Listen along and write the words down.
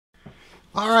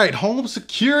All right, home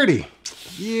security.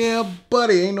 Yeah,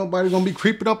 buddy, ain't nobody gonna be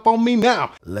creeping up on me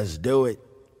now. Let's do it.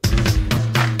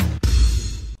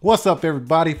 What's up,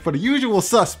 everybody? For the usual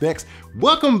suspects,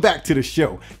 welcome back to the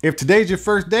show. If today's your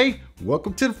first day,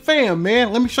 welcome to the fam,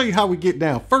 man. Let me show you how we get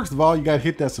down. First of all, you gotta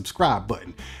hit that subscribe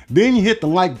button. Then you hit the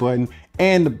like button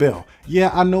and the bell.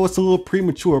 Yeah, I know it's a little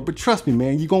premature, but trust me,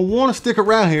 man, you're gonna wanna stick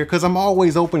around here because I'm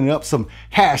always opening up some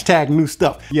hashtag new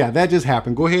stuff. Yeah, that just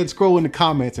happened. Go ahead and scroll in the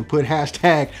comments and put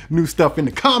hashtag new stuff in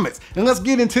the comments. And let's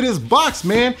get into this box,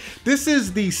 man. This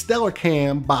is the Stellar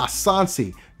Cam by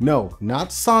SANSI. No, not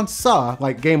SANSA,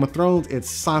 like Game of Thrones, it's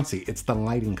SANSI, it's the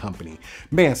lighting company.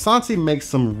 Man, SANSI makes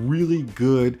some really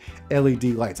good LED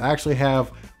lights. I actually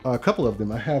have a couple of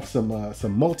them. I have some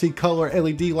multicolor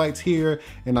LED lights here,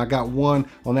 and I got one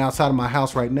on the outside of my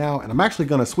house right now, and I'm actually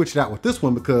gonna switch it out with this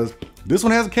one because this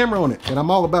one has a camera on it, and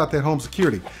I'm all about that home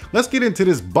security. Let's get into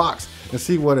this box and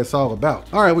see what it's all about.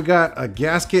 All right, we got a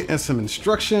gasket and some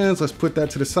instructions. Let's put that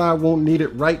to the side, won't need it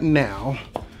right now.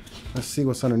 Let's see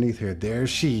what's underneath here. There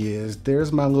she is.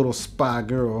 There's my little spy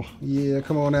girl. Yeah,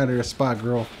 come on out of there, spy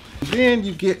girl. Then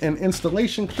you get an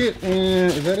installation kit,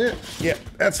 and is that it? Yeah,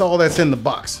 that's all that's in the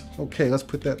box. Okay, let's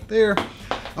put that there.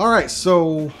 All right,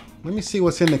 so let me see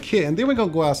what's in the kit, and then we're gonna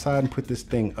go outside and put this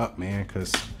thing up, man,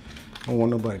 because I don't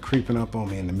want nobody creeping up on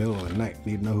me in the middle of the night.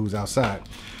 Need to know who's outside.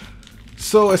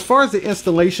 So as far as the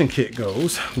installation kit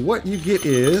goes, what you get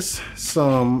is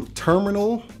some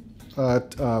terminal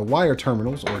wire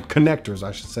terminals, or connectors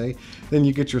I should say. Then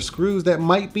you get your screws that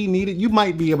might be needed. You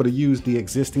might be able to use the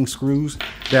existing screws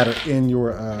that are in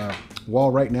your wall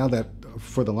right now that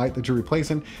for the light that you're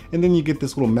replacing. And then you get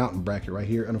this little mounting bracket right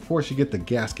here, and of course you get the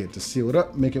gasket to seal it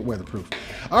up, make it weatherproof.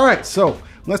 All right, so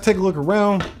let's take a look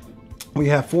around. We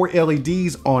have 4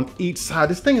 LEDs on each side.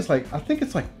 This thing is like, I think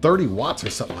it's like 30 watts or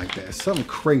something like that. It's something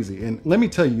crazy. And let me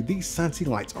tell you, these SANSI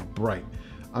lights are bright.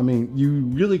 I mean, you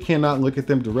really cannot look at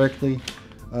them directly.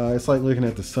 It's like looking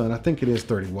at the sun. I think it is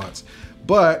 30 watts.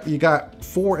 But you got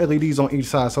 4 LEDs on each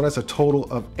side, so that's a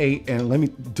total of 8. And let me,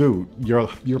 dude, your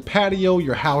patio,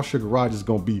 your house, your garage is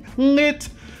gonna be lit.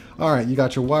 All right, you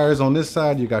got your wires on this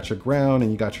side, you got your ground,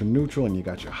 and you got your neutral, and you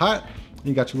got your hot.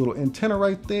 You got your little antenna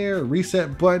right there,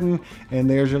 reset button, and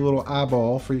there's your little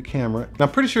eyeball for your camera. And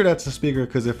I'm pretty sure that's a speaker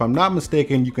because if I'm not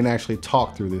mistaken, you can actually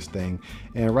talk through this thing.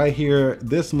 And right here,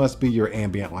 this must be your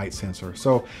ambient light sensor.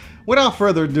 So without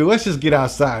further ado, let's just get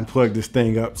outside and plug this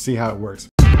thing up, see how it works.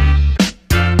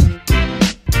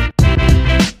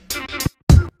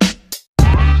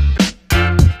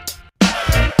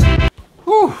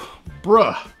 Whew,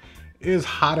 bruh, it's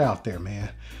hot out there,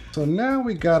 man. So now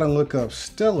we gotta look up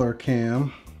Stellar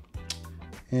Cam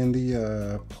in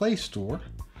the Play Store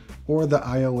or the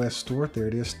iOS store. There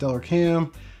it is, Stellar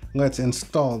Cam. Let's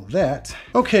install that.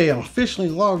 Okay, I'm officially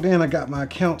logged in. I got my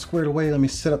account squared away. Let me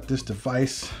set up this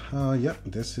device. Yep,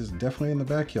 this is definitely in the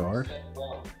backyard.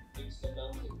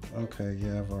 Okay,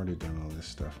 yeah, I've already done all this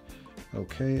stuff.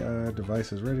 Okay,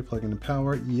 device is ready, plug in the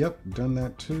power. Yep, done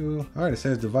that too. All right, it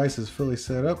says device is fully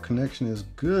set up. Connection is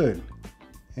good.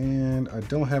 And I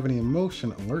don't have any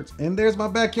motion alerts. And there's my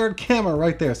backyard camera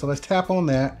right there. So let's tap on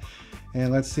that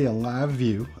and let's see a live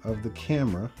view of the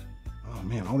camera. Oh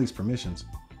man, all these permissions.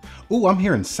 Ooh, I'm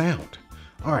hearing sound.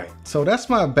 All right, so that's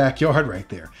my backyard right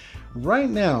there. Right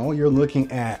now, you're looking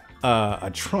at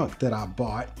a trunk that I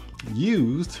bought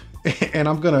used, and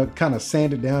I'm gonna kind of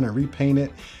sand it down and repaint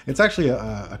it. It's actually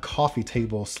a coffee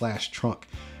table / trunk.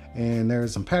 And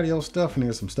there's some patio stuff, and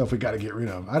there's some stuff we got to get rid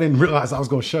of. I didn't realize I was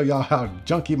going to show y'all how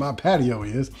junky my patio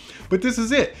is, but this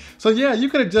is it. So yeah, you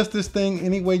can adjust this thing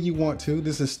any way you want to.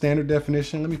 This is standard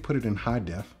definition. Let me put it in high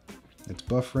def. It's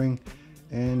buffering,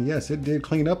 and yes, it did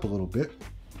clean up a little bit.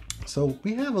 So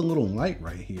we have a little light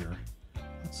right here.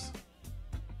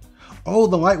 Oh,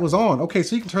 the light was on. Okay,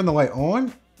 so you can turn the light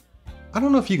on. I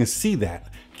don't know if you can see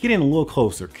that. Get in a little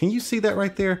closer. Can you see that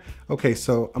right there? Okay,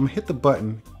 so I'm gonna hit the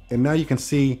button. And now you can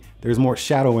see there's more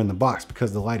shadow in the box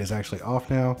because the light is actually off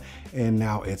now, and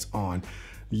now it's on.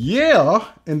 Yeah,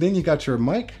 and then you got your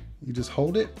mic. You just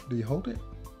hold it. Do you hold it?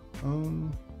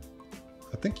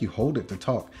 I think you hold it to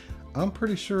talk. I'm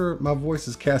pretty sure my voice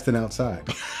is casting outside.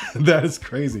 That is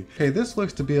crazy. Okay, this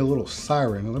looks to be a little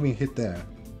siren. Let me hit that.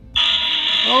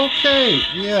 Okay,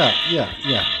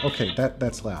 yeah. Okay,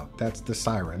 that's loud. That's the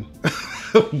siren.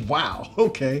 Wow,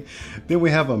 okay. Then we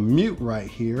have a mute right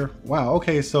here. Wow,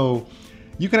 okay, so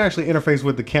you can actually interface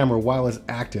with the camera while it's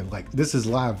active. Like, this is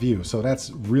live view, so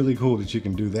that's really cool that you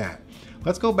can do that.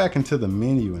 Let's go back into the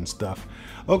menu and stuff.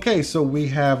 Okay, so we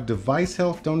have device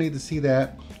health. Don't need to see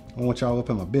that. I want y'all up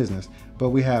in my business. But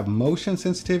we have motion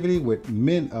sensitivity with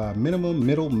minimum,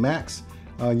 middle, max.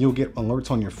 You'll get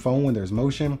alerts on your phone when there's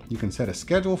motion. You can set a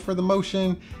schedule for the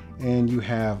motion, and you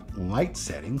have light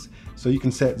settings. So you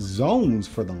can set zones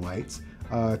for the lights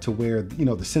to where, you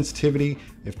know, the sensitivity,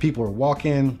 if people are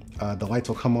walking, the lights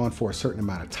will come on for a certain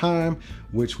amount of time,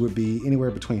 which would be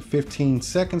anywhere between 15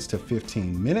 seconds to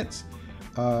 15 minutes.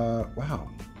 Wow,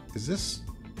 is this,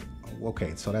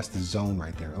 okay, so that's the zone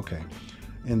right there, okay.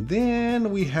 And then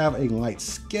we have a light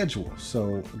schedule.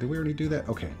 So did we already do that?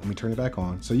 Okay, let me turn it back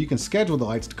on. So you can schedule the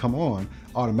lights to come on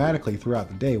automatically throughout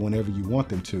the day whenever you want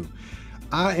them to.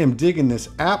 I am digging this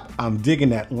app. I'm digging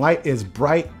that light is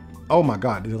bright. Oh my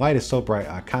God, the light is so bright.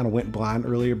 I kind of went blind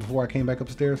earlier before I came back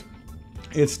upstairs.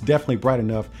 It's definitely bright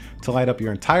enough to light up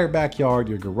your entire backyard,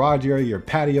 your garage area, your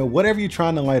patio, whatever you're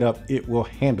trying to light up, it will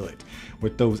handle it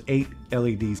with those 8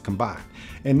 LEDs combined.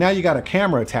 And now you got a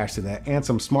camera attached to that and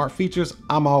some smart features.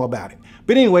 I'm all about it.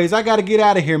 But anyways, I gotta get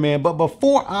out of here, man. But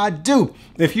before I do,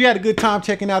 if you had a good time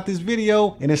checking out this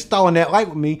video and installing that light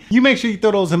with me, you make sure you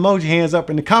throw those emoji hands up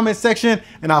in the comment section,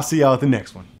 and I'll see y'all at the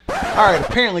next one. All right,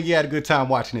 apparently you had a good time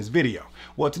watching this video.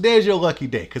 Well, today is your lucky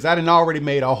day because I done already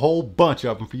made a whole bunch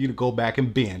of them for you to go back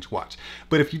and binge watch.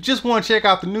 But if you just want to check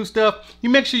out the new stuff, you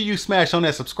make sure you smash on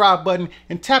that subscribe button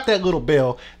and tap that little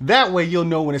bell. That way you'll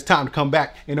know when it's time to come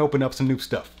back and open up some new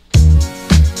stuff.